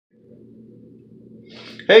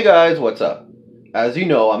Hey guys, what's up? As you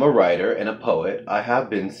know, I'm a writer and a poet. I have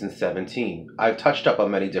been since 17. I've touched up on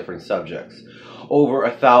many different subjects, over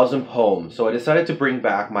 1,000 poems, so I decided to bring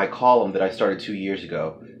back my column that I started 2 years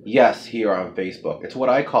ago. Yes, here on Facebook. It's what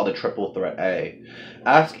I call the Triple Threat A.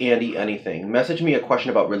 Ask Andy anything. Message me a question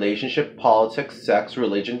about relationship, politics, sex,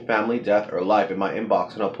 religion, family, death, or life in my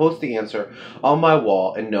inbox, and I'll post the answer on my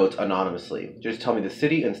wall and notes anonymously. Just tell me the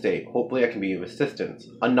city and state. Hopefully, I can be of assistance.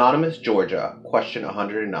 Anonymous, Georgia, question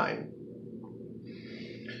 109.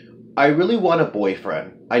 I really want a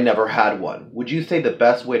boyfriend. I never had one. Would you say the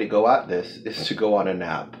best way to go at this is to go on a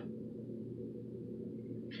nap?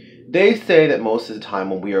 They say that most of the time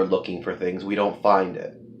when we are looking for things, we don't find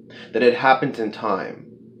it, that it happens in time.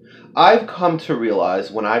 I've come to realize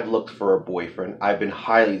when I've looked for a boyfriend, I've been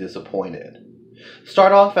highly disappointed.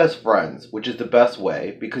 Start off as friends, which is the best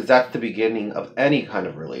way because that's the beginning of any kind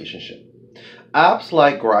of relationship. Apps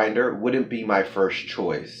like Grindr wouldn't be my first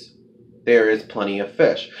choice. There is plenty of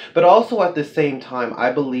fish. But also at the same time,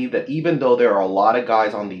 I believe that even though there are a lot of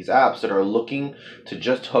guys on these apps that are looking to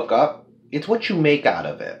just hook up, it's what you make out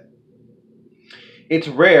of it. It's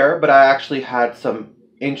rare, but I actually had some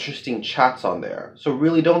interesting chats on there. So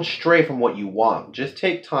really don't stray from what you want. Just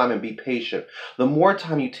take time and be patient. The more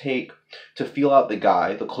time you take to feel out the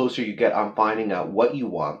guy, the closer you get on finding out what you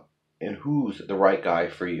want and who's the right guy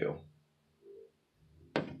for you.